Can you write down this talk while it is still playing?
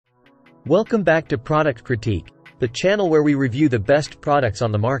Welcome back to Product Critique, the channel where we review the best products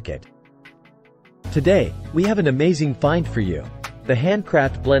on the market. Today, we have an amazing find for you. The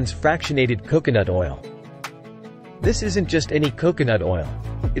Handcraft blends fractionated coconut oil. This isn't just any coconut oil.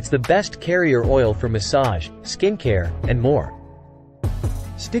 It's the best carrier oil for massage, skincare, and more.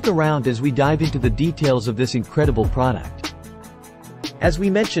 Stick around as we dive into the details of this incredible product. As we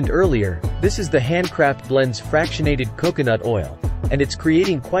mentioned earlier, this is the Handcraft blends fractionated coconut oil, and it's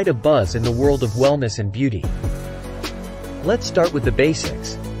creating quite a buzz in the world of wellness and beauty. Let's start with the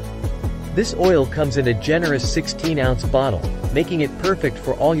basics. This oil comes in a generous 16-ounce bottle, making it perfect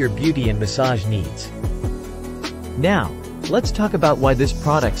for all your beauty and massage needs. Now, let's talk about why this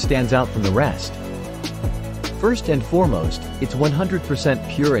product stands out from the rest. First and foremost, it's 100%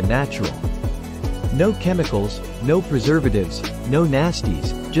 pure and natural. No chemicals, no preservatives, no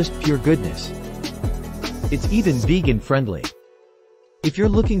nasties, just pure goodness. It's even vegan-friendly. If you're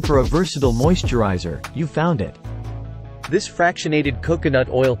looking for a versatile moisturizer, you found it. This fractionated coconut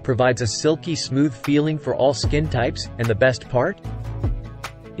oil provides a silky smooth feeling for all skin types, and the best part?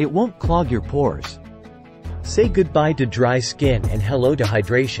 It won't clog your pores. Say goodbye to dry skin and hello to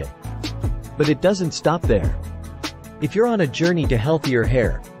hydration. But it doesn't stop there. If you're on a journey to healthier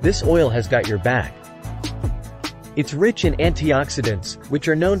hair, this oil has got your back. It's rich in antioxidants, which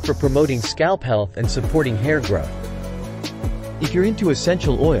are known for promoting scalp health and supporting hair growth. If you're into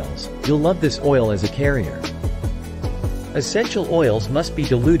essential oils, you'll love this oil as a carrier. Essential oils must be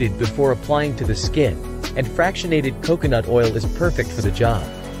diluted before applying to the skin, and fractionated coconut oil is perfect for the job.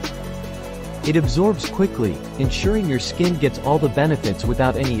 It absorbs quickly, ensuring your skin gets all the benefits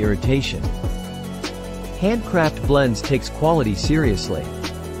without any irritation. Handcraft Blends takes quality seriously.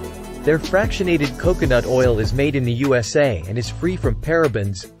 Their fractionated coconut oil is made in the USA and is free from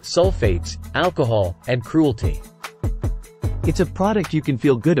parabens, sulfates, alcohol, and cruelty. It's a product you can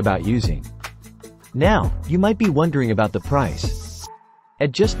feel good about using. Now, you might be wondering about the price.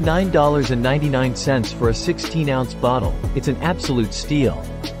 At just $9.99 for a 16-ounce bottle, it's an absolute steal.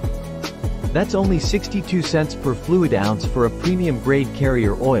 That's only 62 cents per fluid ounce for a premium-grade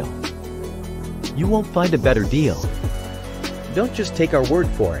carrier oil. You won't find a better deal. Don't just take our word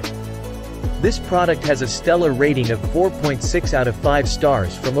for it. This product has a stellar rating of 4.6 out of 5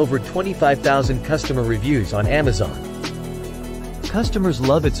 stars from over 25,000 customer reviews on Amazon. Customers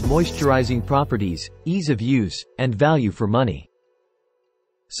love its moisturizing properties, ease of use, and value for money.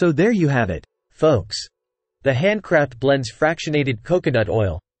 So there you have it, folks. The Handcraft blends fractionated coconut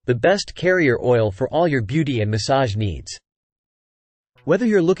oil, the best carrier oil for all your beauty and massage needs. Whether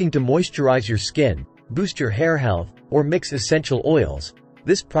you're looking to moisturize your skin, boost your hair health, or mix essential oils,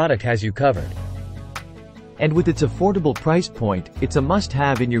 this product has you covered. And with its affordable price point, it's a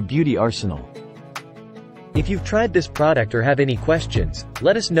must-have in your beauty arsenal. If you've tried this product or have any questions,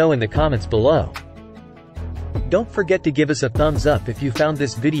 let us know in the comments below. Don't forget to give us a thumbs up if you found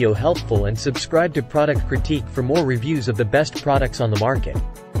this video helpful and subscribe to Product Critique for more reviews of the best products on the market.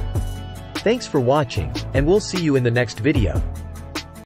 Thanks for watching, and we'll see you in the next video.